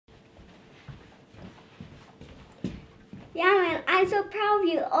Yeah, man, I'm so proud of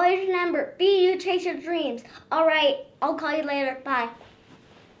you. Always remember, be you, chase your dreams. All right, I'll call you later. Bye.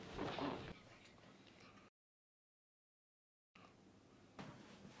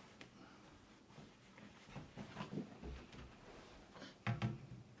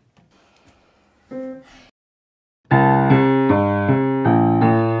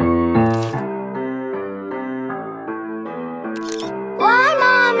 Why,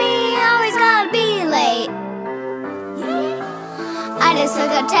 Mommy, always gotta be late? I just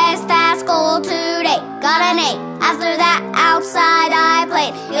took a test at school today, got an 8. After that, outside I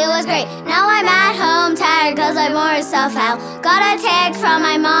played, it was great. Now I'm at home tired cause I wore myself out. Got a text from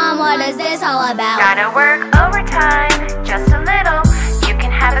my mom, what is this all about? Gotta work overtime, just a little. You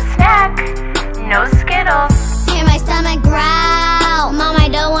can have a snack, no Skittles. Hear my stomach growl, Mom, I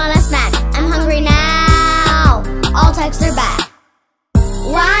don't want a snack, I'm hungry now. All texts are back.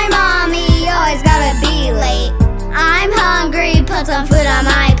 Why, Mommy, always gotta be late? I'm hungry, put some food on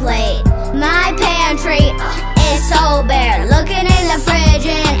my plate. My pantry is so bare. Looking in the fridge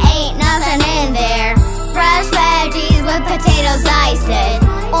and ain't nothing in there. Fresh veggies with potatoes diced in.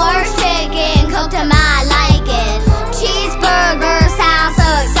 Orange chicken cooked to my liking. Cheeseburger, sound so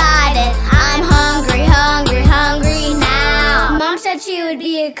excited. I'm hungry, hungry, hungry now. Mom said she would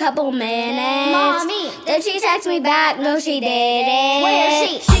be a couple minutes. Mommy, did she text me back? No, she didn't. Where is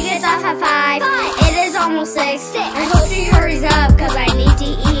she? She gets off at 5. It is almost 6. I hope she hurries up cause I need to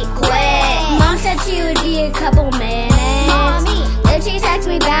eat quick. Mom said she would be a couple minutes. Mommy, did she text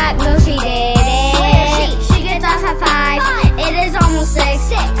me back? No, she didn't. Where is she? She gets off at 5. It is almost 6.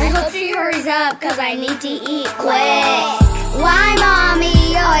 I hope she hurries up cause I need to eat quick. Why,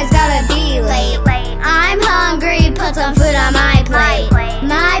 Mommy, always gotta be late? I'm hungry, put some food on my plate.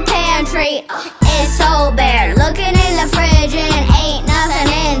 My pantry is so bare. Looking in the fridge and ain't nothing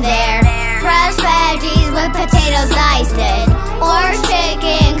in there. Fresh veggies with potatoes diced in. Orange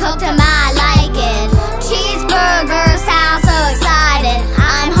chicken cooked to my liking. Cheeseburger, sound so excited.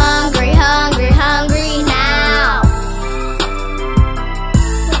 I'm hungry, hungry, hungry now.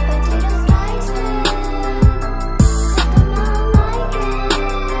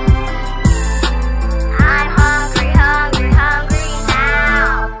 I'm hungry, hungry, hungry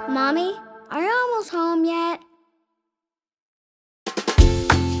now. Mommy, are you almost home yet?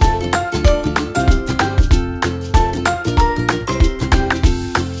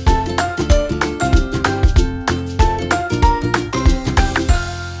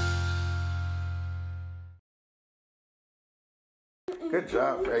 Good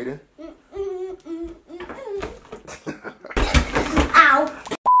job, Brayden. Ow.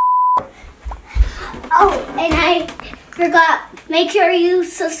 Oh, and I forgot, make sure you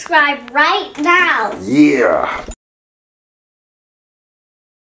subscribe right now. Yeah.